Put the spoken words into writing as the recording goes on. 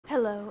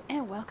Hello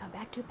and welcome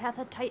back to Path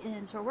of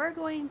Titans, where we're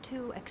going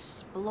to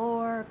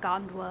explore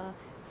Gondwa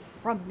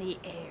from the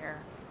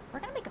air.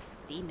 We're gonna make a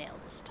female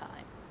this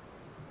time.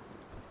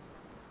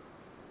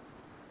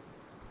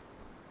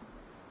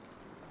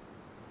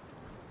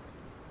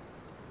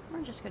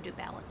 We're just gonna do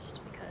balanced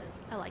because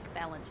I like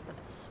balanced the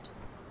best.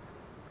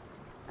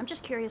 I'm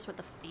just curious what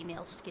the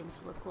female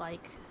skins look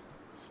like,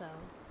 so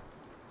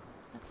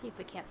let's see if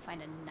we can't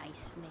find a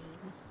nice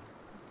name.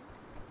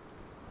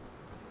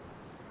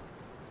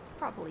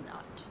 Probably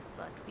not,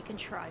 but we can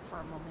try for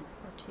a moment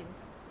or two.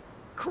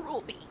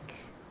 Cruel Beak.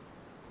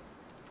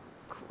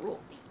 Cruel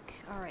Beak.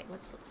 Alright,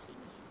 let's see.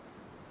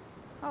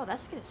 Oh,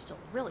 that skin is still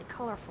really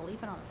colorful,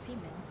 even on a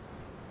female.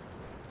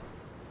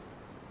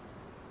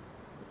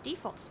 The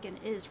default skin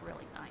is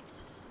really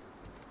nice.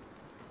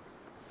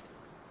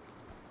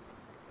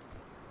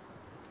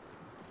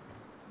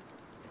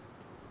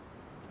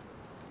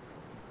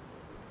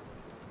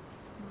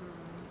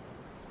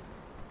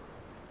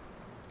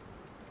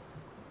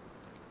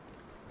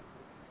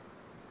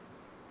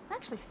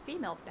 Actually,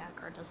 female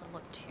backer doesn't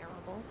look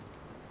terrible.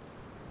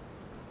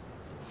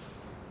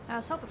 I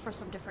was hoping for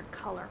some different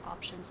color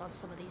options on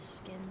some of these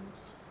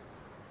skins.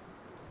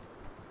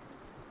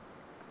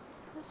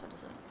 This one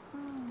doesn't.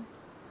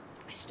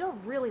 I still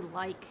really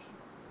like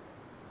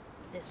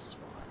this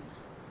one.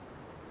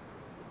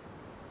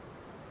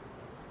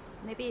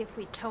 Maybe if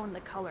we tone the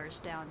colors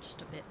down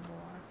just a bit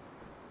more.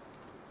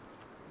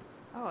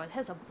 Oh, it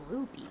has a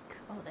blue beak.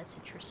 Oh, that's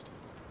interesting.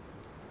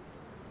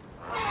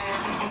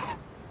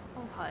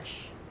 Oh,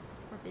 hush.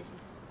 We're busy.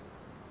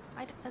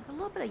 A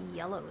little bit of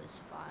yellow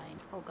is fine.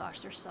 Oh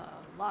gosh, there's a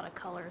lot of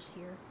colors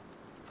here.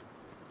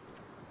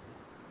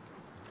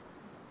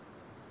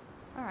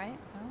 Alright,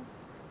 well.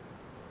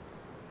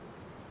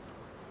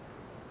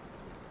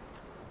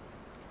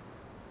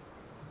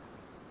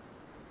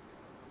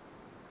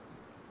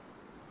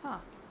 Huh.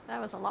 That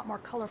was a lot more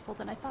colorful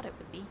than I thought it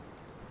would be.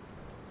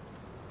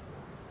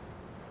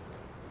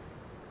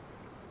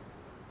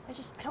 I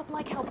don't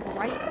like how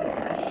bright...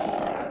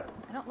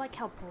 I don't like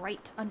how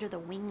bright under the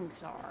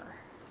wings are.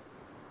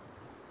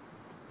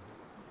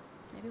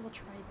 Maybe we'll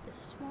try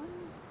this one?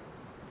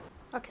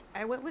 Okay,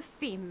 I went with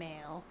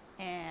female,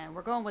 and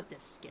we're going with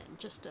this skin,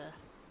 just to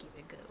give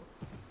it a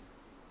go.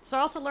 So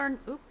I also learned...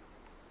 Oop.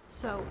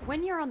 So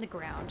when you're on the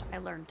ground, I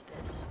learned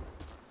this.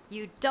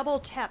 You double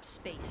tap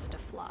space to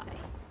fly.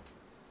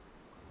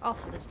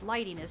 Also, this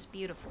lighting is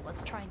beautiful.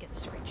 Let's try and get a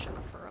screenshot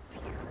of her up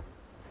here,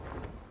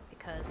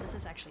 because this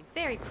is actually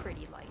very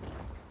pretty lighting.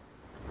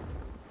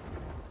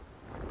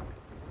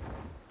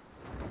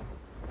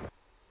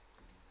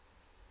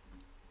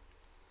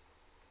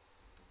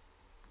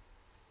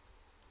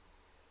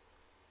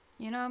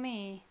 You know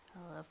me,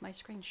 I love my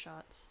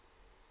screenshots.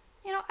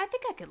 You know, I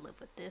think I could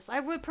live with this. I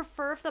would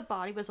prefer if the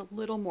body was a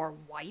little more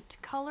white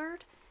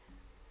colored,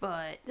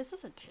 but this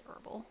isn't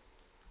terrible.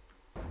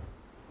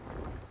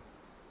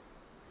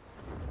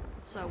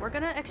 So we're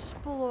gonna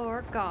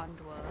explore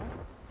Gondwa.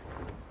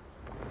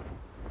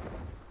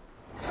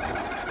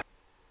 I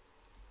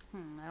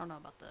don't know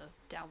about the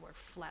downward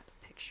flap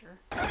picture.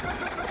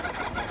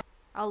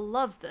 I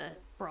love the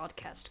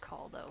broadcast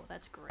call though,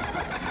 that's great.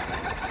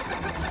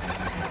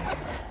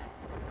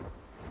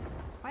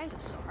 Why is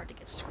it so hard to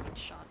get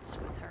screenshots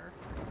with her?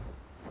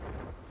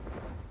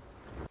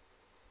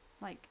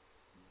 Like,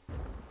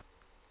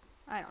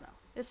 I don't know.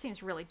 It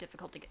seems really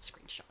difficult to get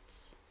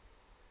screenshots.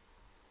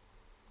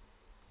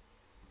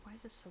 Why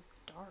is it so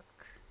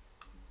dark?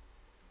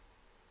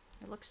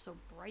 It looks so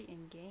bright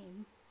in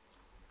game.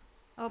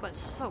 Oh, but it's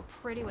so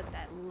pretty with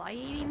that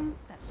lighting,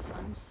 that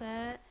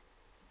sunset.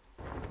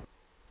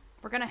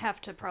 We're gonna have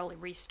to probably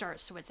restart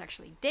so it's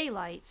actually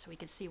daylight so we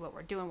can see what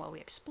we're doing while we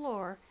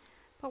explore.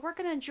 But we're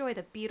gonna enjoy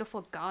the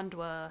beautiful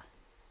Gondwa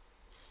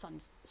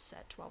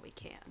sunset while we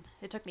can.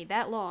 It took me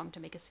that long to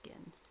make a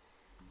skin.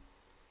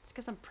 It's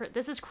because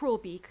this is Cruel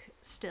Beak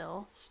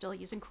still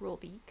using Cruel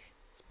Beak.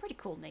 It's a pretty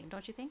cool name,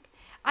 don't you think?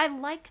 I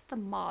like the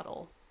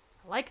model.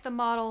 I like the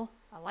model.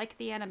 I like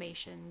the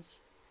animations.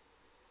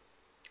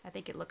 I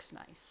think it looks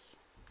nice.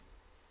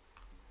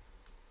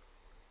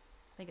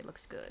 I think it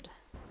looks good.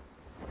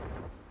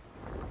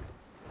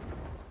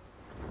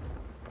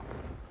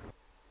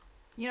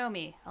 You know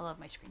me, I love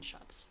my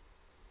screenshots.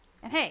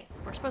 And hey,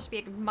 we're supposed to be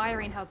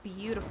admiring how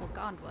beautiful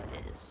Gondwa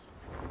is.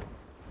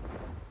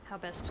 How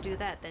best to do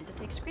that than to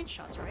take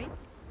screenshots, right?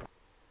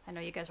 I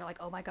know you guys are like,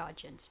 oh my god,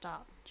 Jin,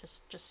 stop.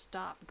 Just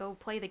stop. Go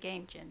play the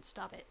game, Jin.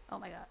 Stop it. Oh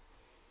my god.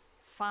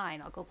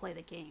 Fine, I'll go play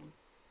the game.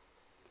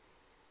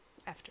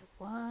 After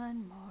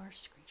one more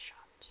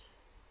screenshot.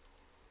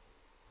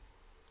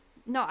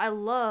 No, I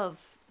love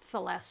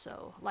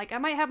Thalasso. Like, I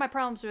might have my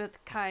problems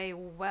with Kai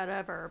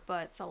whatever,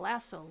 but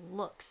Thalasso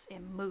looks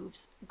and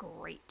moves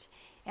great.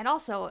 And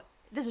also,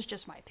 this is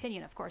just my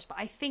opinion, of course, but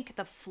I think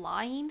the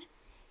flying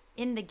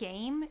in the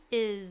game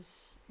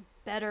is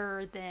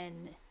better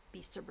than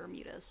Beasts of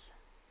Bermuda's.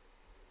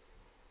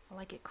 I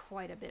like it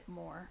quite a bit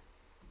more.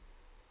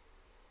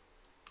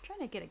 I'm trying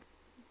to get a...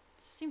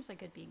 Seems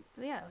like it'd be...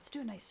 Yeah, let's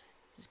do a nice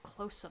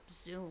close-up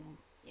zoom.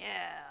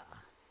 Yeah.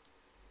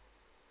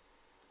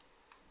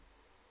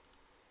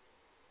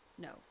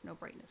 No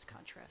brightness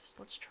contrast.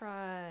 Let's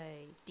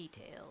try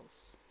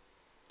details.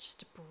 Just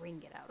to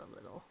bring it out a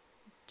little.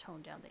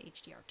 Tone down the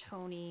HDR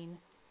toning.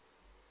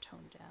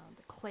 Tone down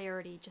the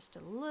clarity just a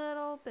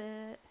little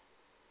bit.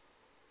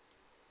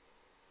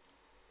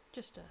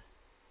 Just to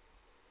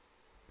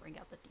bring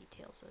out the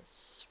details a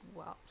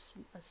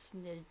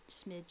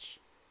smidge.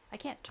 I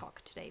can't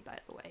talk today, by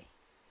the way.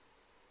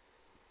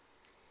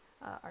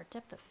 Our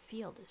depth of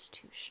field is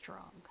too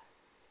strong.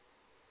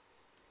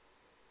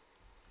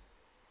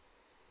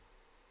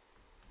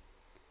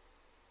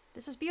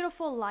 This is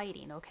beautiful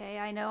lighting, okay?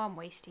 I know I'm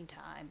wasting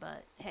time,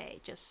 but hey,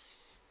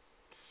 just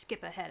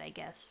skip ahead, I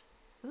guess.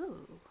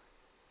 Ooh,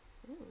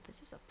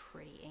 this is a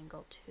pretty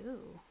angle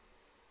too.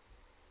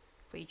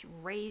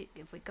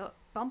 If we go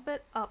bump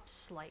it up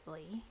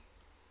slightly.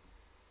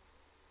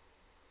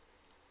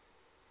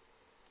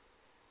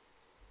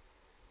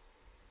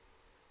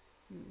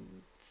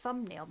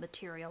 Thumbnail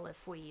material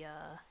if we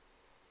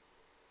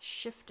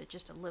shift it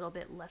just a little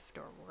bit left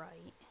or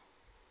right.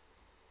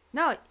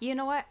 No, you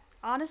know what?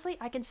 Honestly,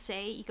 I can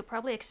say you could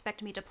probably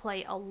expect me to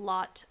play a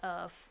lot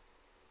of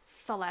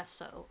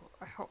Thalasso,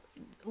 or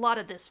a lot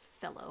of this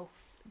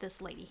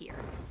lady here,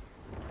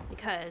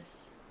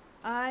 because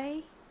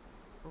I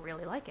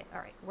really like it.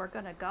 Alright, we're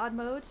gonna God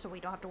mode so we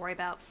don't have to worry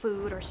about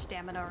food or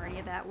stamina or any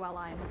of that while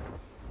I'm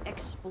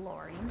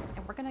exploring,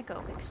 and we're gonna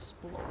go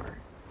explore.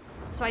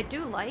 So I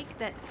do like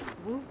that,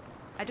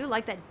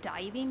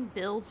 diving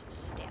builds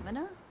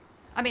stamina.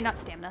 I mean, not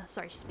stamina,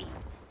 sorry, speed.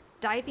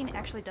 Diving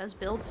actually does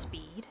build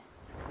speed.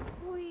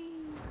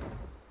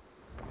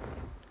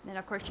 Then,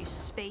 of course, you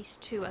space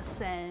to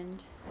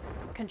ascend,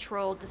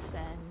 control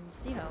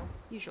descends, you know,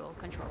 usual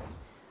controls.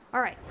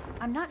 Alright,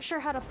 I'm not sure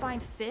how to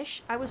find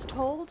fish. I was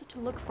told to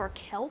look for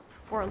kelp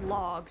or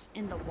logs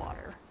in the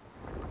water.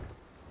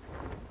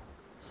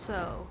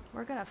 So,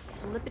 we're gonna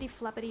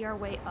flippity-flappity our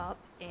way up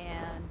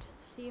and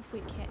see if we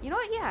can... You know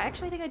what? Yeah, I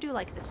actually think I do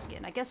like this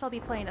skin. I guess I'll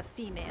be playing a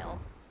female.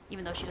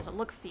 Even though she doesn't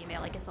look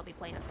female, I guess I'll be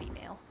playing a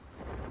female.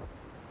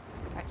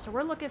 Alright, so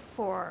we're looking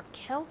for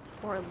kelp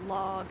or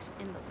logs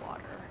in the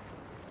water.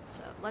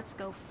 So let's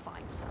go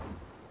find some.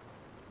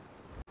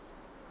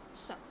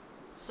 So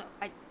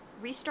I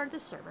restarted the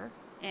server,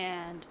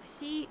 and I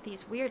see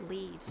these weird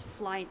leaves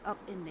flying up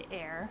in the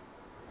air.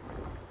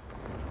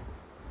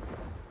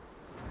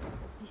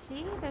 You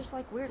see? There's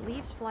like weird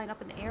leaves flying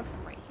up in the air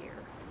from right here.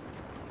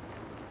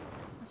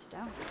 What's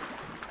down here?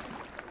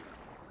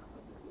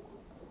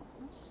 I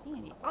don't see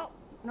any. Oh!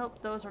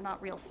 Nope, those are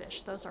not real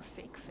fish. Those are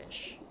fake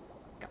fish.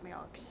 Got me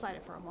all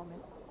excited for a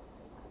moment.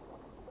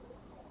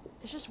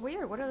 It's just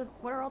weird. What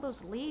are all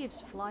those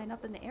leaves flying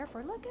up in the air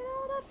for? Look at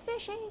all the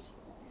fishies.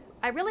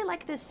 I really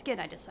like this skin,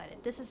 I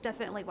decided. This is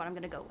definitely what I'm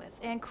going to go with.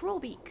 And Cruel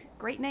Beak.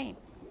 Great name.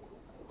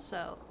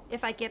 So,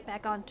 if I get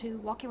back onto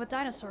Walking with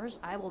Dinosaurs,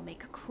 I will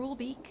make Cruel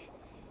Beak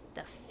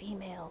the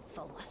female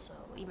Thalasso.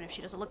 Even if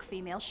she doesn't look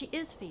female, she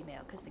is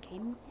female, because the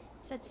game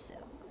said so.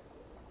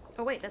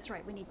 Oh wait, that's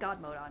right. We need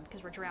God mode on,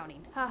 because we're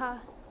drowning. Haha.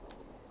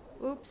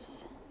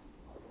 Oops.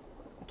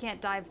 We can't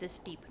dive this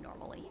deep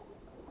normally.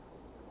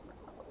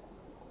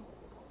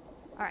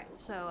 Alright,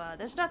 so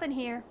there's nothing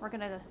here. We're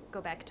gonna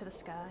go back to the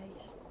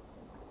skies.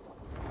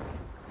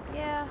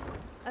 Yeah,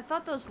 I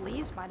thought those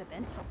leaves might have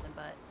been something,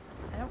 but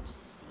I don't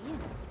see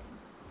anything.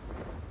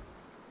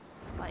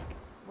 Like,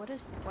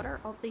 what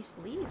are all these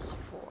leaves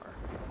for?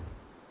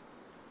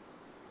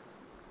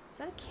 Is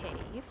that a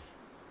cave?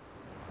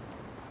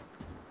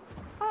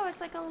 Oh,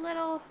 it's like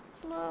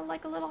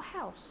like a little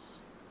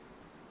house.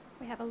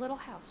 We have a little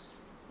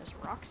house. There's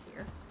rocks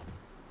here.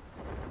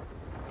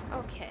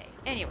 Okay,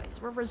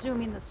 anyways, we're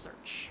resuming the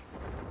search.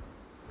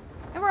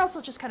 And we're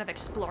also just kind of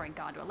exploring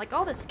Gondor. Like,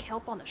 all this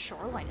kelp on the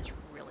shoreline is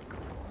really cool.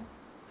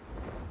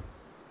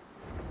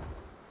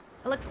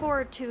 I look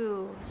forward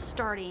to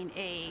starting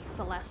a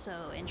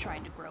Thalasso and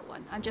trying to grow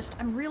one.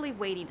 I'm really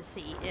waiting to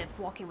see if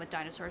Walking with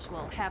Dinosaurs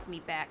will have me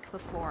back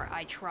before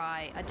I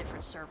try a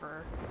different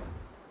server.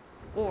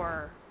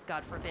 Or,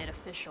 God forbid,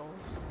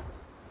 officials.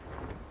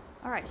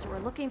 Alright, so we're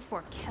looking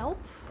for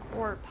kelp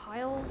or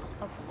piles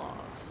of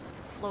logs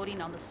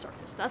floating on the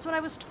surface. That's what I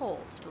was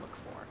told to look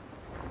for.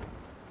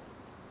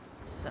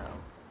 So,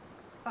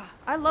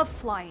 I love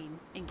flying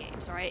in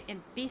games, alright?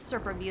 In Beasts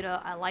of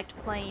Bermuda, I liked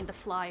playing the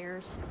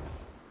flyers.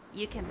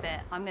 You can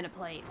bet I'm gonna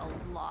play a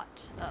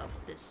lot of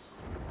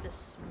this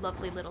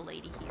lovely little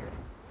lady here.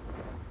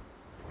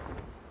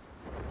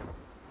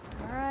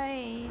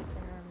 Alright,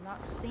 I'm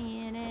not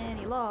seeing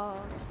any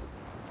logs.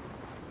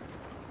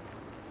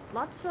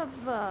 Lots of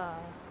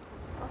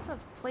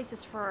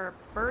places for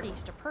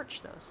birdies to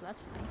perch, though, so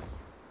that's nice.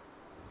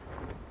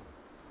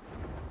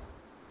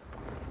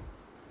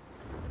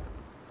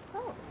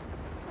 Oh,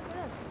 look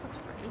at this. This looks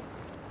pretty.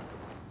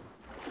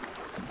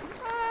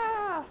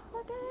 Ah,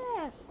 look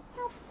at this.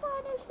 How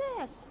fun is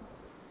this?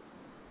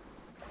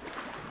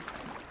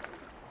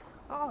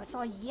 Oh, it's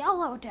all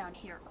yellow down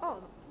here.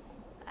 Oh,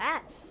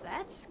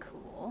 that's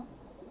cool.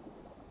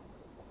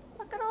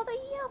 Look at all the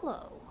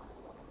yellow.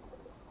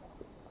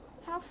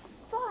 How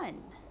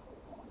fun.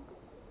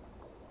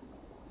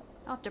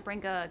 I'll have to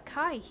bring a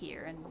Kai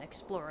here and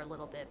explore a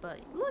little bit, but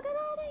look at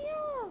all the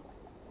yellow!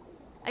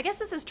 I guess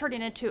this is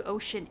turning into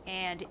ocean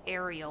and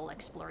aerial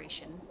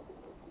exploration.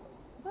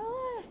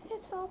 Well,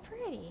 it's all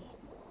pretty.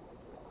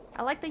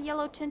 I like the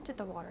yellow tint of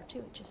the water,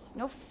 too. Just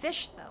no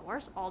fish, though.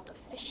 Where's all the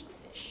fishy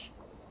fish?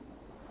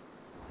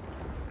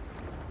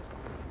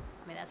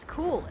 I mean, that's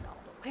cool and all,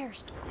 but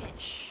where's the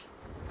fish?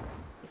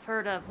 You've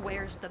heard of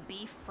where's the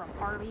beef from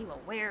Arby?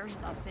 Well, where's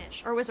the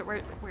fish? Or was it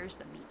where's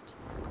the meat?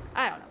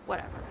 I don't know.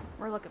 Whatever.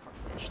 We're looking for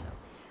fish, though.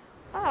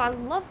 Oh, I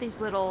love these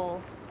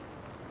little...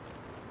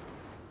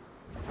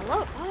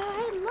 Hello?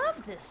 Oh, I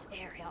love this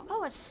area.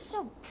 Oh, it's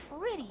so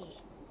pretty.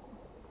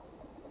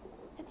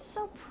 It's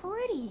so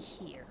pretty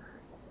here.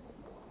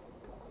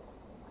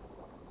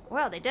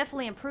 Wow, they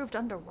definitely improved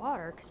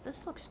underwater, because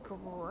this looks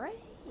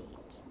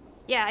great.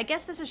 Yeah, I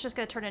guess this is just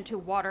going to turn into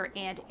water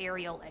and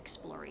aerial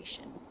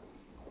exploration.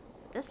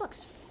 This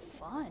looks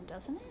fun,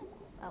 doesn't it?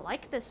 I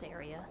like this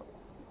area.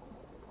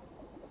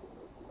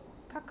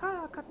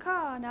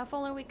 Caca. Now if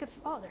only we could...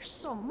 Oh, there's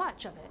so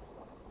much of it.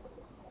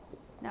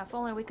 Now if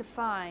only we could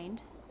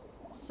find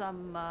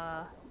some,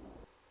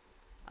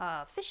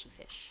 fishy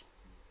fish.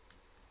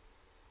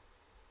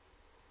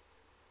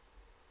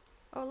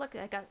 Oh, look,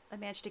 I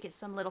managed to get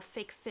some little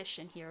fake fish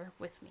in here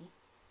with me.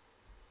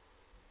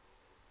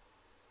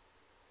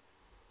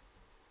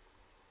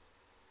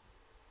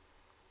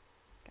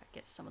 Gotta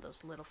get some of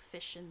those little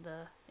fish in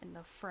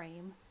the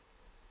frame.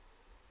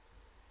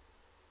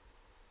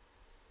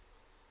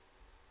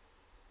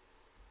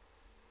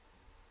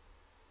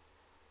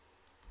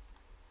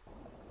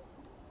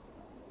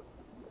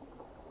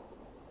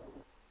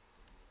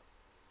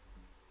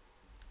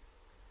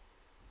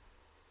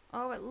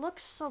 Oh, it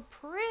looks so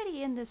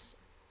pretty in this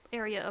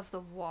area of the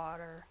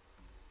water.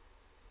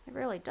 It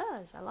really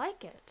does. I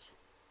like it.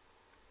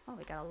 Oh,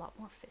 we got a lot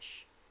more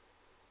fish.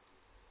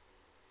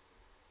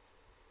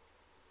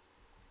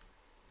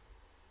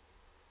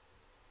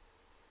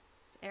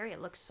 This area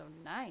looks so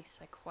nice.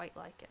 I quite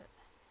like it.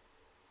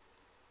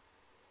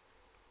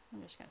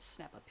 I'm just gonna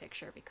snap a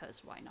picture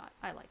because why not?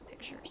 I like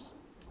pictures.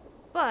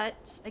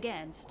 But,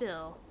 again,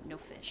 still, no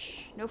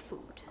fish. No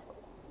food.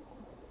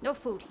 No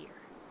food here.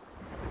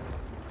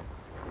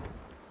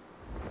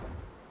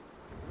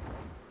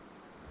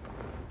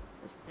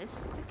 Is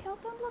this the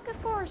kelp I'm looking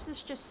for, or is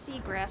this just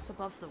seagrass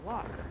above the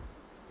water?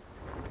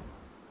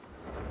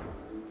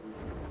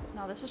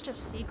 No, this is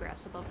just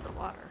seagrass above the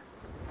water.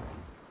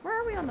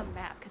 Where are we on the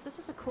map? Because this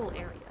is a cool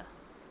area.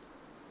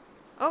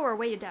 Oh, we're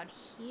way down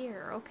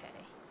here.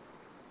 Okay.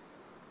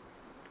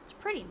 It's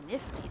pretty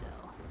nifty,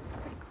 though.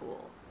 It's pretty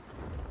cool.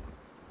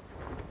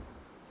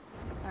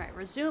 Alright,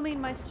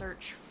 resuming my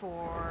search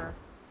for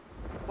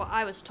what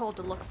I was told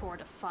to look for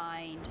to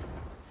find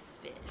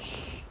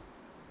fish.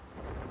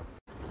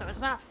 So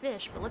it's not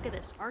fish, but look at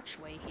this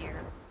archway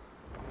here.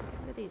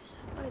 Look at these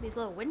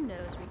little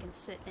windows we can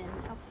sit in.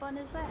 How fun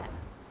is that?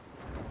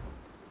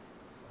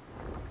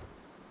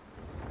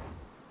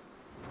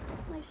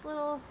 Nice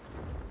little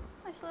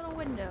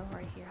window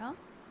right here, huh?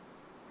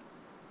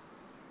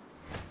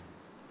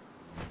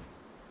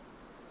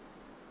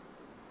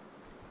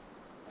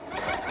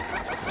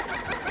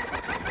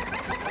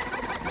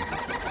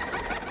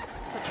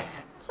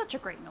 Such a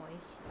great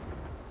noise.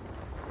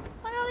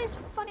 Look at all these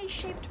funny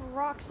shaped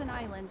rocks and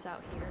islands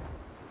out here.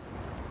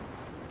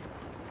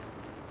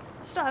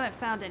 I still haven't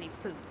found any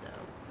food, though.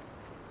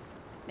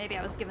 Maybe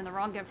I was given the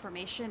wrong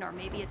information, or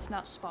maybe it's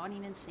not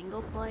spawning in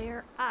single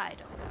player. I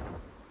don't know.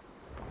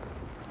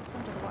 What's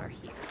under the water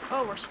here?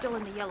 Oh, we're still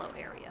in the yellow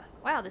area.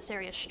 Wow, this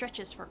area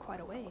stretches for quite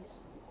a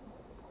ways.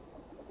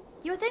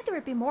 You would think there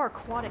would be more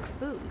aquatic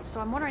food, so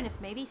I'm wondering if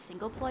maybe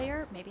single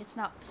player, maybe it's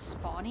not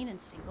spawning in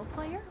single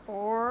player,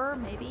 or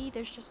maybe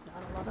there's just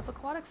not a lot of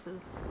aquatic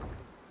food.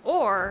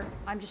 Or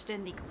I'm just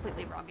in the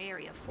completely wrong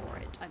area for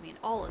it. I mean,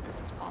 all of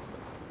this is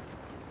possible.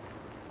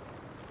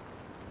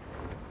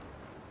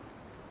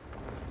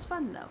 This is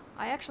fun, though.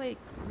 I actually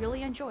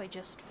really enjoy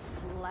just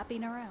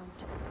flapping around.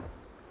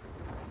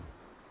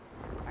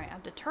 Alright,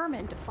 I'm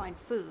determined to find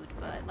food,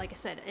 but like I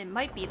said, it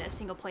might be that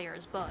single player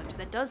is bugged.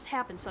 That does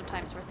happen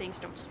sometimes where things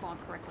don't spawn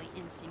correctly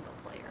in single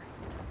player.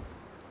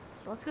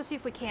 So let's go see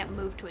if we can't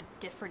move to a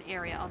different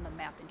area on the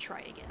map and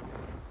try again.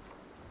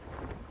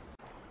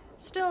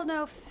 Still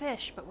no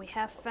fish, but we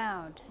have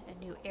found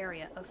a new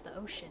area of the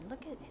ocean.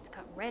 Look at it, it's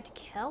got red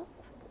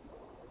kelp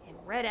and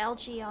red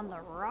algae on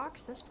the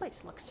rocks. This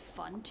place looks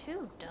fun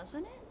too,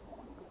 doesn't it?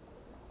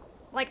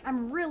 Like,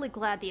 I'm really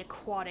glad the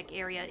aquatic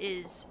area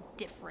is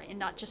different and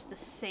not just the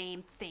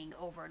same thing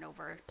over and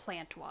over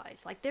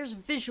plant-wise. Like, there's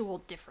visual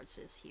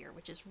differences here,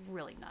 which is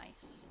really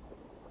nice.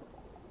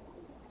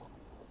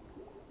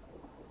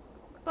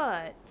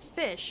 But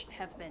fish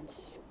have been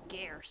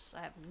scarce.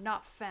 I have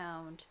not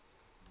found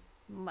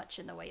much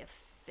in the way of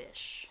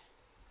fish.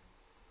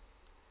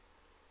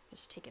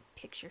 Just taking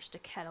pictures to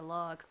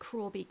catalog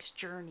Cruelbeak's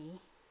journey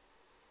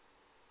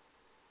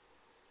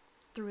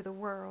through the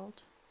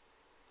world.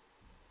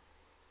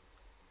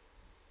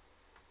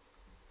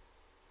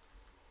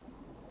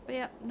 But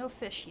yeah, no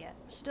fish yet.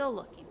 Still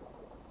looking.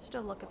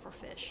 Still looking for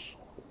fish.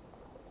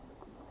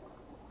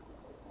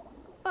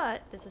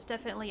 But this is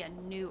definitely a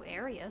new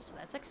area, so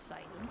that's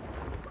exciting.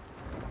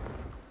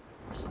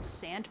 There's some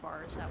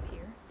sandbars out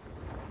here.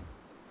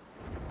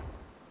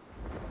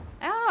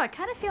 I don't know, I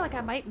kind of feel like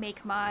I might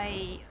make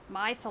my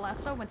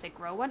Thalasso, once I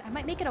grow one, I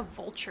might make it a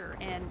vulture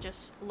and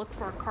just look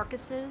for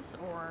carcasses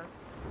or,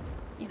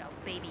 you know,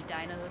 baby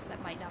dinos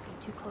that might not be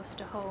too close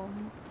to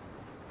home.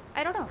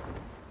 I don't know.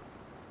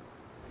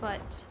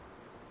 But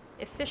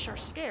if fish are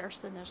scarce,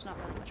 then there's not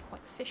really much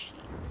point fishing.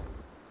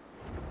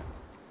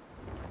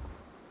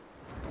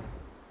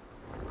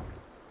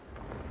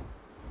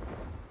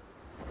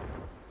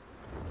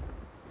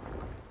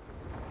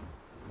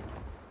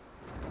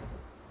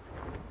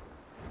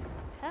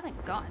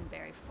 Haven't gotten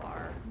very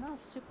far. Not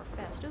super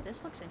fast. Ooh,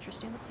 this looks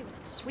interesting. Let's see what's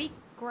in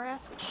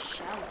Sweetgrass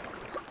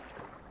Shallows.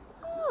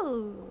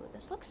 Ooh,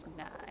 this looks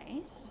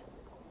nice.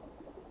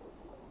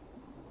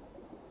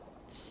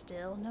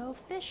 Still no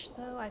fish,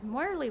 though. I'm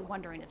really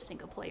wondering if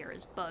single player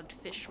is bugged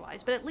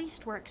fish-wise, but at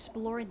least we're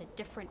exploring the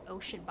different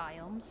ocean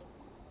biomes.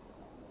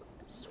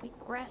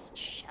 Sweetgrass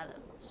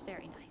Shallows.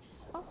 Very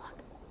nice. Oh,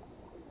 look.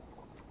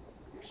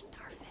 There's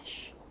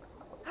starfish.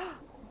 I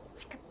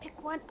could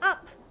pick one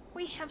up.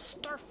 We have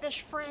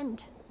starfish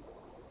friend.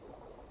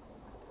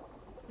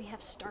 We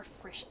have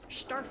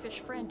starfish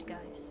friend,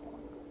 guys.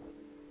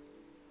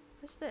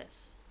 What's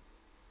this?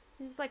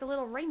 It's like a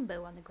little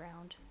rainbow on the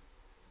ground.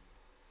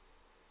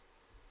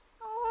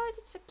 Oh,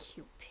 it's a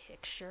cute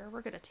picture.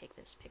 We're gonna take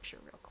this picture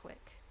real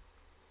quick.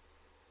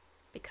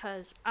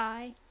 Because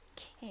I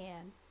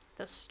can.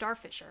 Those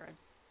starfish are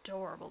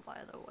adorable, by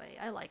the way.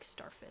 I like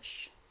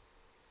starfish.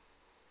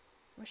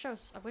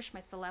 I wish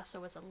my Thalasso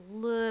was a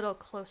little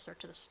closer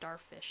to the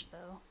starfish,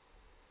 though.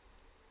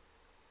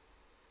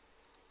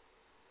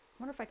 I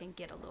wonder if I can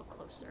get a little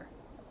closer.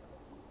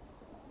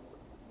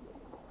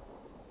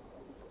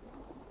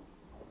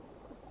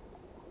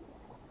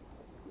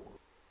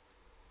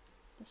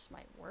 This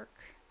might work.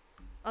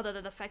 Other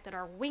than the fact that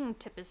our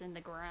wingtip is in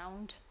the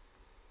ground.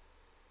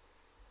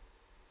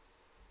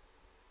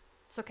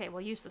 It's okay,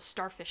 we'll use the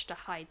starfish to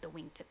hide the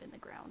wingtip in the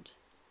ground.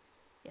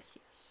 Yes,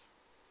 yes.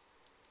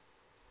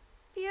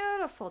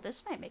 Beautiful.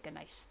 This might make a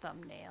nice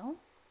thumbnail.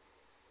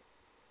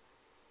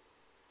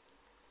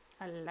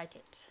 I like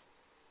it.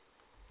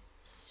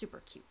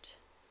 Super cute.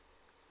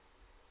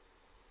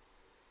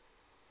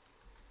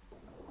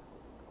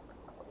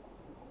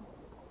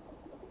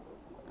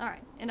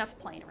 Alright, enough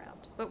playing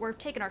around. But we're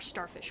taking our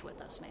starfish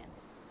with us, man.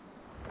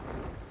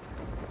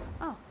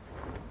 Oh.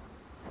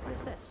 What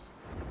is this?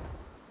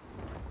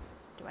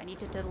 Do I need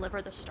to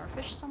deliver the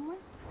starfish somewhere?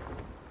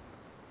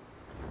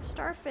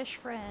 Starfish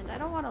friend, I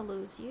don't want to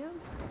lose you.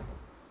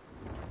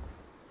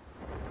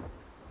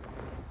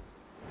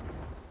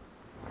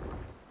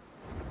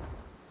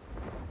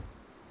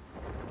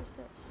 What is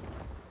this?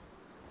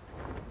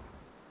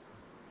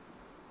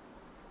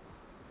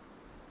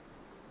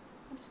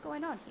 What is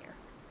going on here?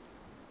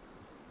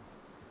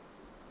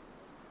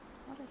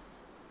 What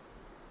is...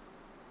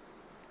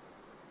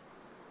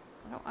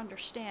 I don't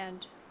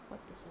understand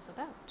what this is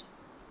about.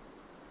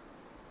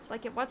 It's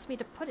like it wants me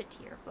to put it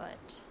here,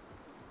 but...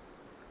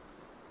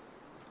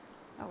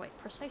 Oh wait,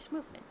 precise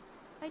movement.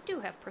 I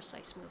do have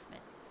precise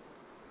movement.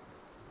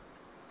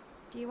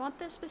 Do you want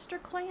this, Mr.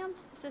 Clam?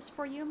 Is this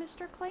for you,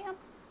 Mr. Clam?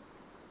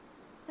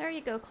 There you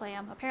go,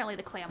 Clam. Apparently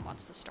the clam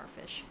wants the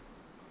starfish.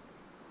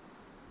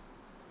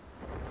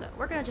 So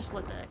we're gonna just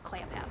let the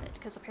clam have it,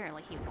 because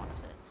apparently he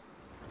wants it.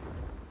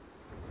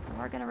 And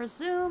we're gonna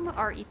resume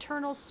our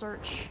eternal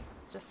search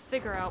to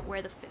figure out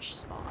where the fish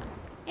spawn.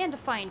 And to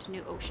find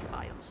new ocean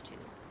biomes, too.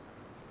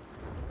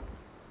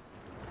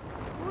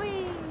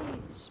 Whee!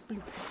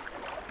 Sploosh.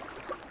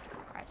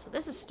 Alright, so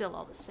this is still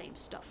all the same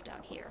stuff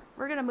down here.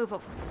 We're gonna move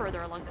over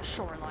further along the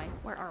shoreline.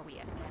 Where are we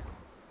at now?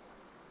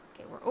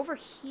 Okay, we're over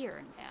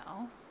here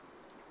now.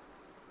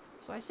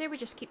 So I say we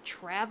just keep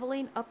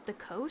traveling up the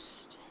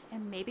coast,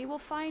 and maybe we'll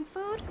find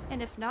food.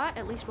 And if not,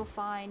 at least we'll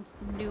find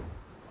new,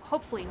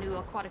 hopefully new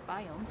aquatic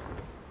biomes.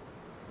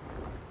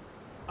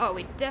 Oh,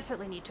 we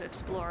definitely need to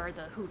explore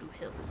the Hoodoo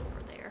Hills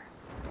over there.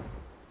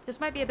 This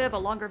might be a bit of a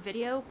longer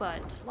video,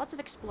 but lots of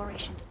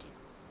exploration to do.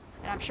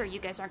 And I'm sure you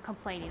guys aren't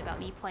complaining about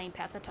me playing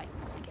Path of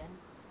Titans again.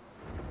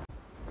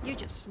 You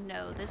just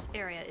know this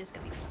area is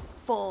going to be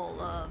full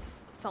of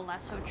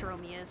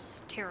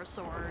Thalassodromius,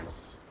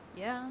 pterosaurs.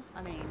 Yeah,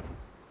 I mean,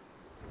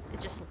 it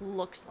just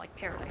looks like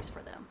paradise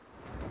for them.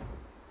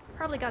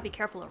 Probably gotta be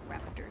careful of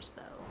raptors,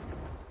 though.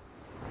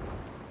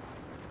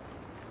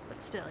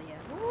 But still, yeah.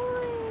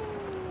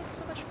 Whee! It's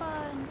so much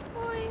fun.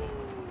 Whee!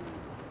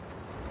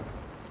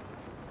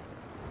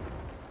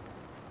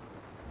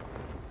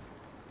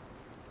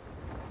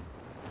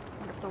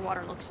 Wonder if the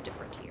water looks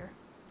different here.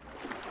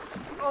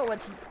 Oh,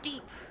 it's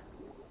deep!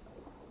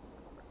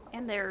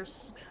 And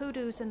there's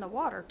hoodoos in the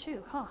water,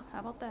 too. Huh, how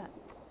about that?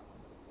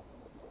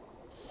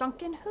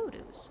 Sunken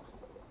hoodoos.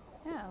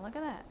 Yeah, look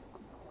at that.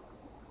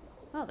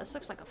 Oh, this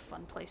looks like a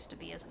fun place to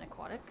be as an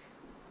aquatic.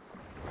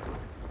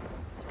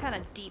 It's kind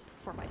of deep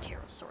for my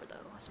pterosaur,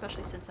 though,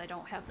 especially since I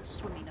don't have the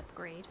swimming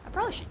upgrade. I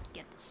probably should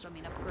get the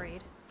swimming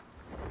upgrade.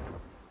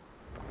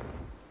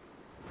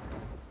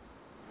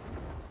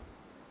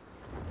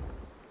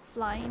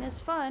 Flying is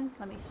fun.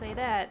 Let me say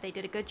that. They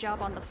did a good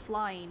job on the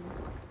flying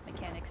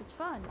mechanics. It's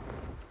fun.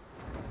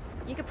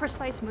 You get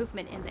precise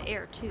movement in the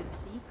air too,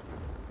 see?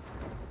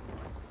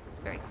 It's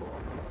very cool.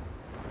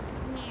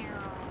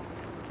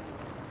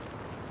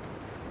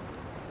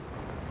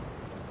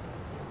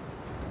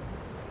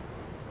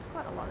 It's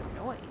quite a lot of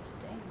noise,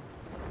 dang.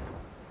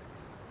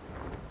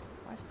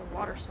 Why is the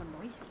water so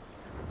noisy?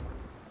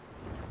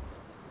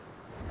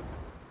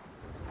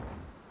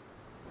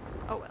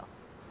 Oh well.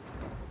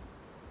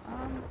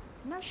 I'm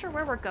not sure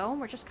where we're going.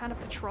 We're just kind of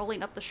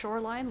patrolling up the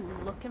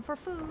shoreline looking for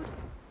food.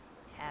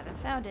 Haven't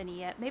found any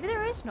yet. Maybe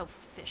there is no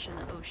fish in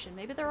the ocean.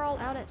 Maybe they're all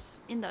out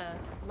in the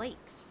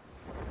lakes.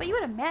 But you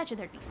would imagine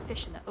there'd be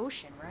fish in the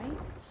ocean, right?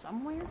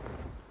 Somewhere?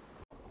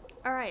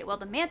 Alright, well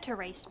the manta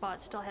ray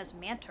spot still has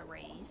manta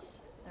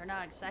rays. They're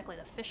not exactly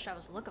the fish I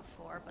was looking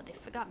for, but they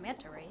forgot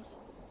manta rays.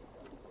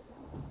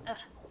 Ugh,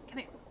 come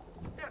here.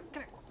 Come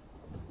here.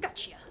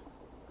 Gotcha.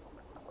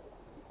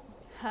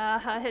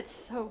 Haha, it's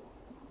so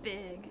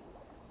big.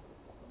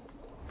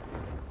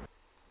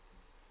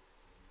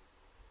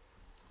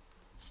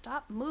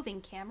 Stop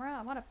moving, camera.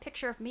 I want a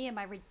picture of me and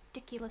my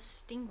ridiculous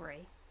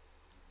stingray.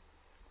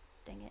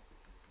 Dang it.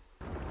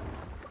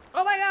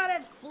 Oh my god,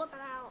 it's flipping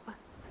out!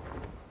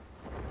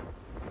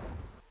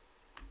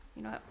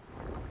 You know what?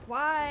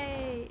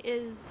 Why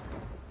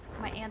is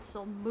my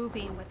Ansel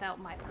moving without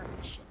my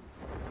permission?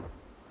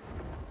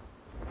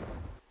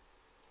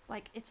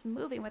 Like, it's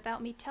moving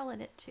without me telling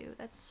it to.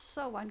 That's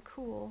so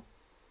uncool.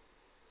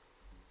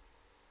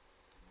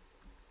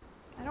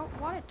 I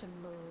don't want it to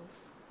move.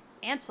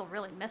 Ansel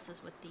really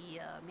messes with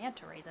the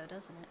manta ray though,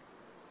 doesn't it?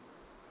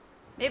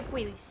 Maybe if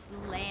we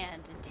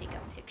land and take a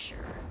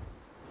picture.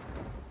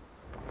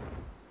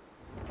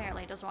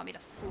 Apparently it doesn't want me to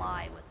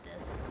fly with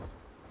this.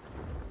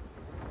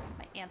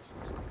 My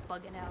Ansel's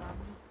bugging out on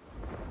me.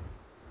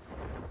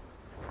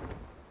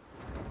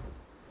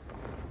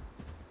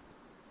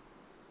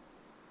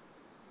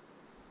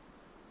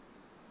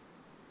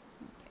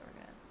 Okay, we're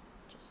gonna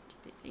just...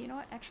 You know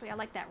what? Actually, I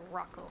like that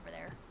rock over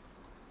there.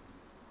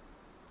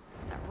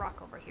 That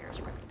rock over here is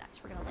really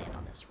nice. We're gonna land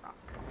on this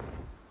rock.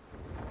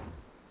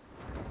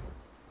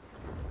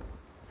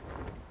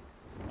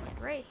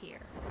 Land right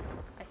here.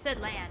 I said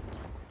land.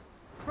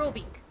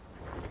 Krulbeak.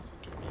 Listen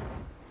to me.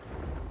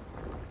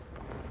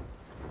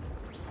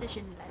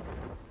 Precision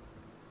landing.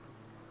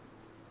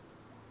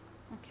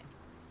 Okay.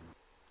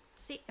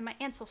 See, and my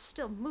Ansel's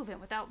still moving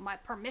without my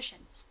permission.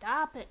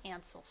 Stop it,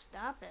 Ansel.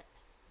 Stop it.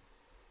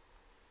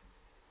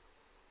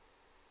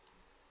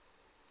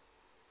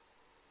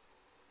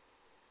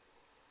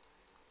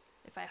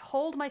 If I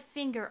hold my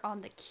finger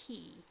on the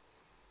key,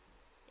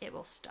 it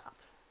will stop.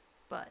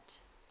 But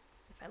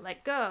if I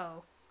let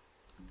go,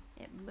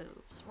 it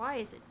moves. Why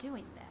is it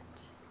doing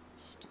that?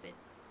 Stupid.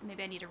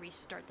 Maybe I need to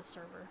restart the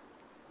server.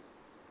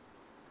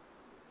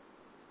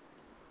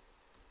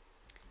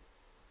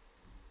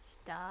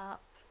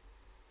 Stop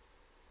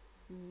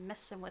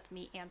messing with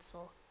me,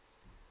 Ansel.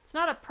 It's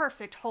not a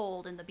perfect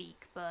hold in the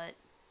beak, but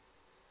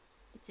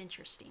it's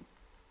interesting.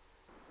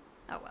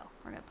 Oh well,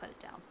 we're gonna put it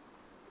down.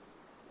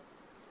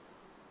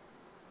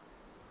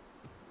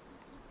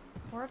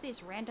 More of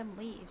these random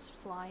leaves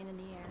flying in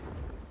the air.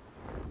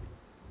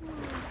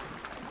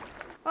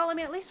 Well, I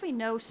mean, at least we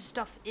know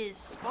stuff is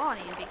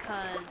spawning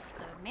because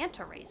the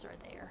manta rays are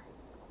there.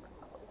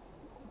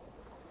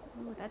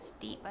 Ooh, that's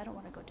deep. I don't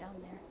want to go down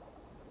there.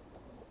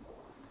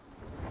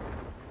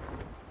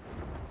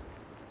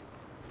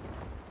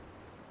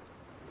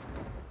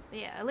 But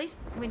yeah, at least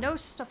we know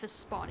stuff is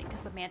spawning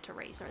because the manta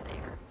rays are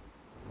there.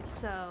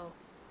 So...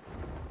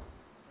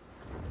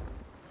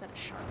 Is that a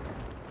shark?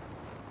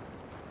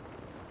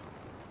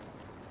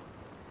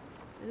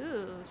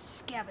 Ooh,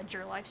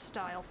 scavenger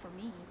lifestyle for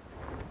me.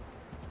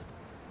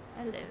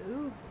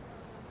 Hello.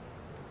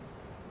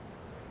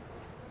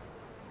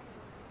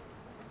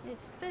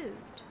 It's food.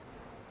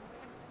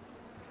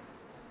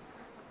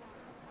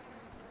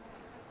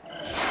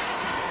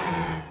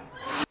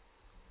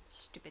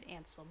 Stupid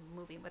Ansel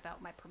moving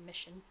without my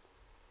permission.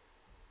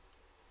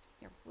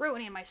 You're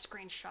ruining my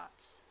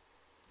screenshots.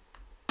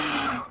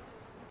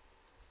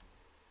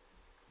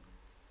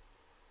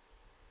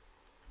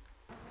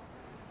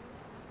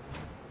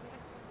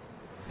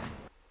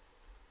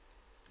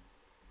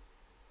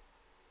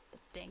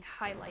 Dang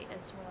highlight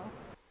as well.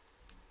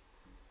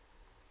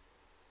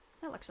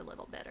 That looks a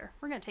little better.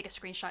 We're gonna take a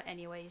screenshot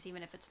anyways,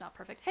 even if it's not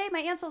perfect. Hey, my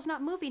Ansel's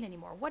not moving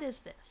anymore. What is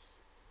this?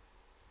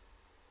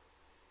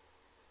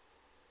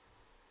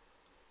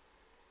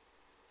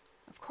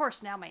 Of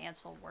course, now my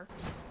Ansel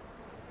works.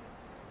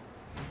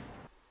 I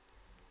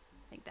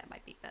think that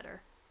might be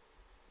better.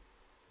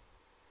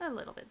 A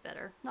little bit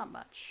better. Not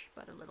much,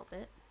 but a little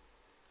bit.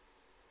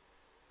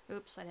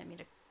 Oops, I didn't mean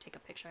to take a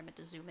picture. I meant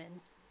to zoom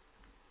in.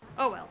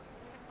 Oh well.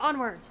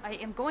 Onwards! I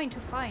am going to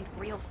find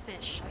real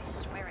fish. I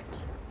swear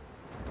it.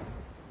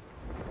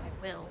 I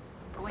will.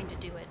 I'm going to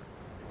do it.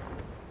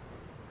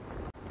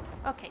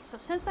 Okay, so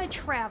since I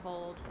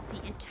traveled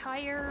the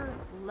entire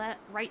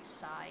right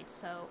side,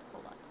 so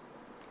hold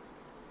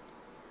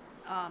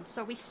on.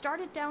 So we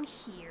started down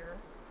here,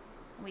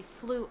 We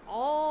flew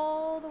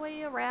all the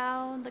way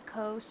around the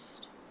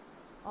coast,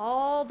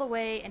 all the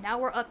way, and now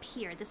we're up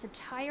here, this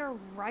entire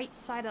right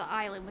side of the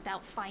island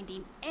without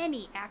finding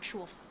any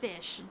actual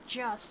fish,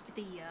 just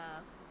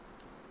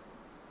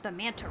the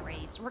manta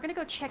rays. We're gonna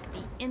go check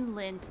the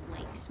inland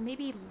lakes.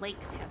 Maybe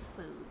lakes have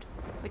food,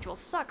 which will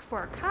suck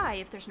for Kai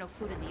if there's no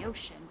food in the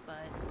ocean,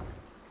 but...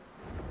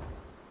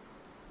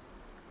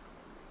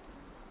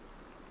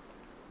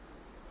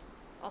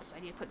 Also, I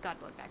need to put God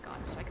mode back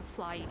on so I can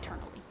fly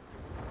eternally.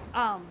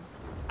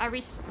 I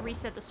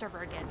reset the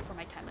server again for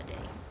my time of day.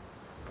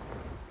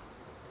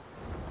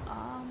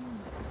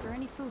 Is there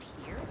any food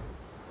here?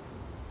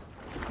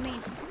 I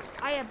mean,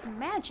 I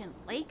imagine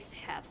lakes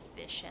have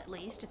fish at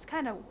least. It's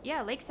kind of,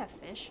 yeah, lakes have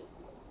fish.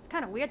 It's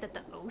kind of weird that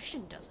the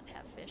ocean doesn't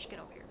have fish. Get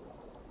over here.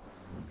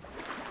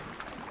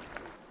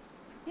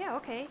 Yeah,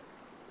 okay.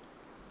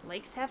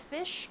 Lakes have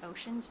fish,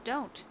 oceans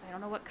don't. I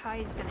don't know what Kai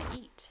is gonna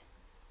eat.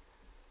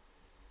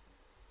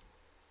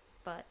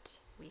 But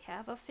we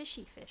have a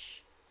fishy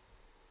fish.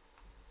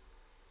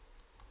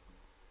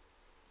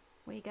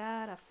 We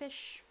got a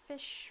fish,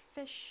 fish,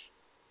 fish.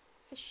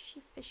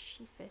 Fishy,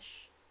 fishy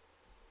fish.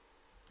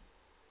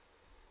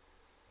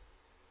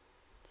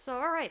 So,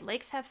 alright,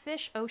 lakes have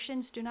fish,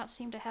 oceans do not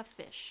seem to have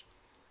fish.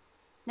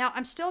 Now,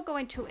 I'm still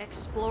going to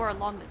explore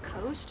along the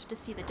coast to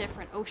see the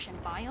different ocean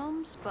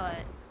biomes, but...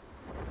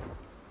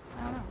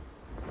 I don't know.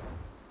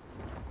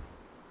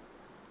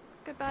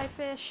 Goodbye,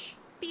 fish.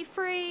 Be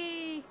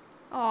free!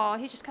 Aw,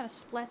 he just kind of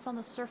splats on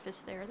the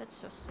surface there. That's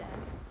so sad.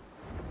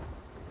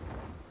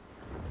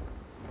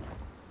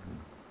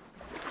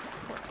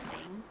 Poor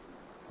thing.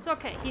 It's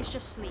okay, he's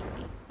just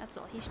sleepy. That's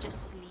all, he's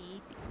just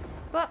sleepy.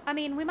 But, I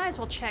mean, we might as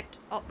well check...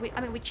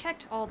 we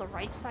checked all the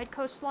right side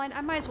coastline.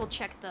 I might as well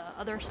check the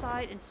other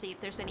side and see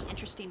if there's any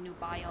interesting new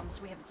biomes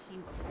we haven't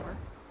seen before.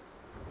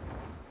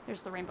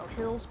 There's the Rainbow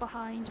Hills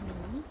behind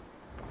me.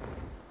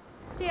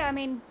 So yeah, I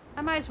mean,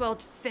 I might as well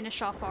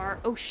finish off our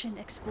ocean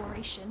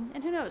exploration.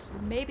 And who knows,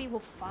 maybe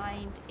we'll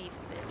find a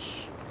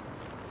fish.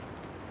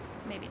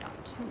 Maybe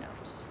not, who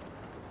knows.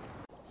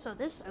 So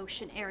this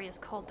ocean area is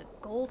called the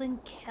Golden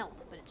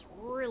Kelp, but it's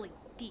really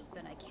deep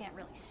and I can't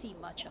really see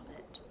much of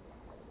it.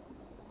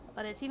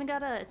 But it's even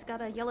got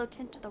a yellow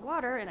tint to the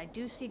water, and I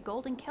do see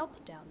golden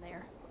kelp down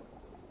there.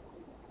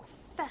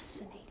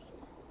 Fascinating.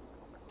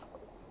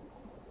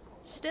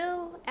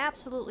 Still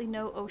absolutely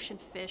no ocean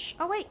fish.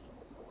 Oh wait,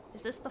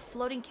 is this the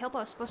floating kelp I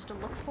was supposed to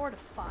look for to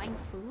find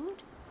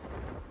food?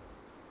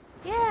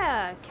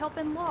 Yeah, kelp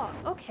and log.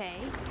 Okay.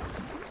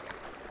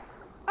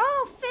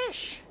 Oh,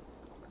 fish!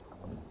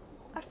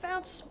 I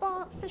found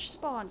fish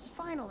spawns,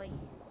 finally.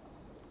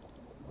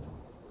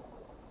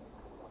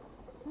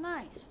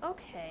 Nice,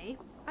 okay.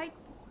 I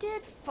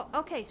did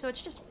okay, so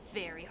it's just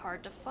very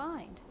hard to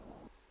find.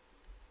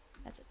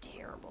 That's a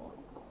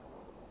terrible.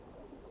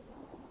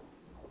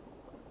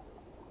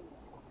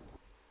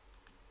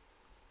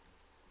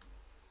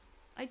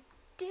 I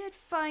did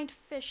find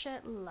fish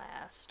at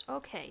last.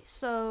 Okay,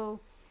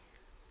 so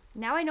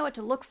now I know what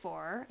to look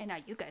for, and now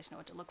you guys know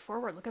what to look for.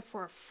 We're looking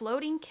for a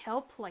floating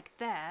kelp like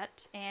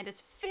that, and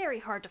it's very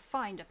hard to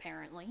find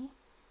apparently.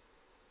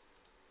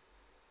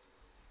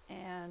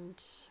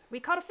 And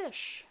we caught a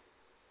fish.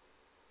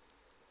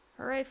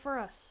 Hooray for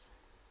us.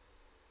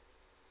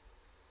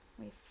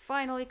 We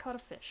finally caught a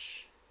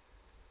fish.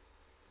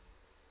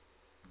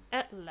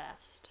 At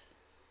last.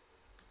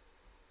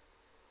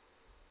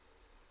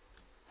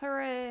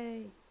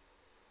 Hooray!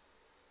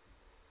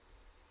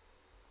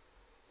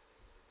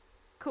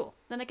 Cool.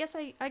 Then I guess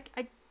I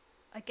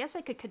guess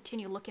I could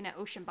continue looking at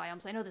ocean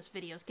biomes. I know this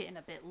video's getting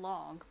a bit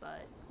long,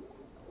 but...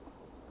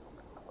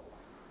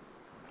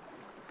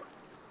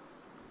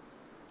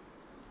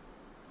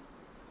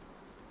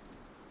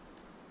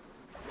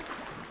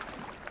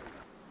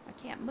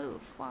 Can't move.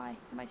 Why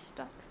am I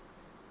stuck?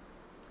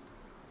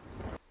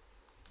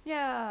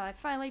 Yeah, I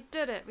finally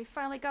did it. We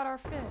finally got our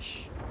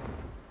fish.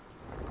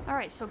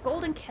 Alright, so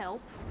golden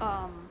kelp.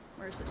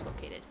 Where is this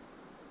located?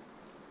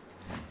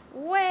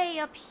 Way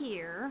up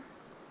here.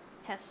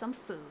 Has some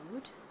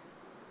food.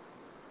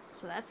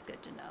 So that's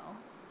good to know.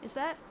 Is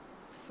that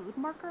food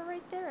marker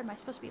right there? Am I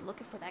supposed to be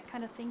looking for that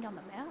kind of thing on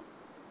the map?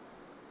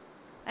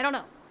 I don't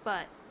know,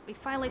 but we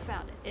finally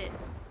found it.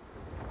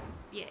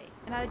 Yay.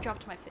 And I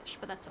dropped my fish,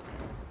 but that's okay.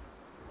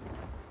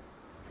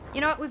 You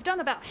know what, we've done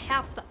about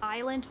half the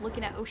island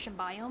looking at ocean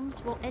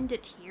biomes. We'll end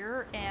it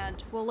here,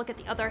 and we'll look at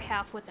the other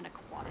half with an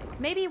aquatic.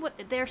 Maybe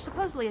there's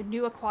supposedly a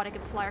new aquatic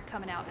and flyer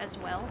coming out as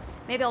well.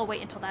 Maybe I'll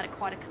wait until that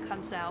aquatic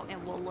comes out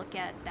and we'll look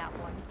at that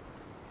one.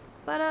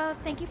 But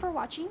thank you for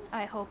watching.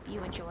 I hope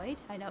you enjoyed.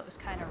 I know it was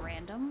kind of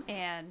random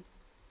and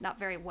not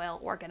very well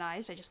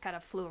organized. I just kind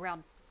of flew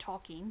around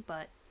talking,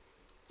 but,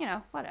 you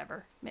know,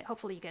 whatever.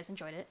 Hopefully you guys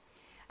enjoyed it.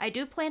 I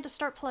do plan to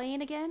start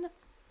playing again.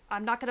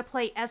 I'm not going to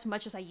play as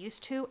much as I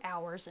used to,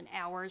 hours and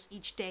hours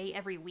each day,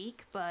 every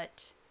week,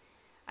 but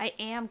I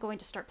am going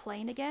to start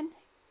playing again.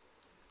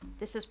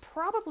 This is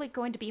probably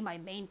going to be my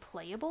main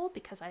playable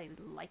because I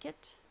like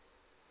it.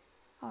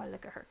 Oh,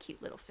 look at her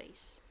cute little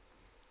face.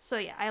 So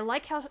yeah, I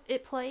like how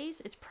it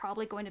plays. It's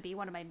probably going to be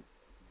one of my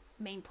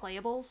main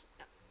playables.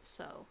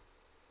 So,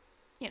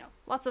 you know,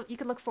 lots of, you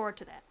can look forward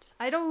to that.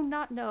 I do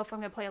not know if I'm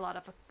going to play a lot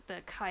of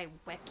the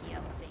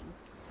Kaiwekia thing,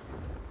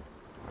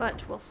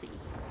 but we'll see.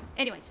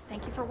 Anyways,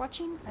 thank you for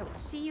watching. I will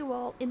see you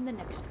all in the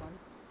next one.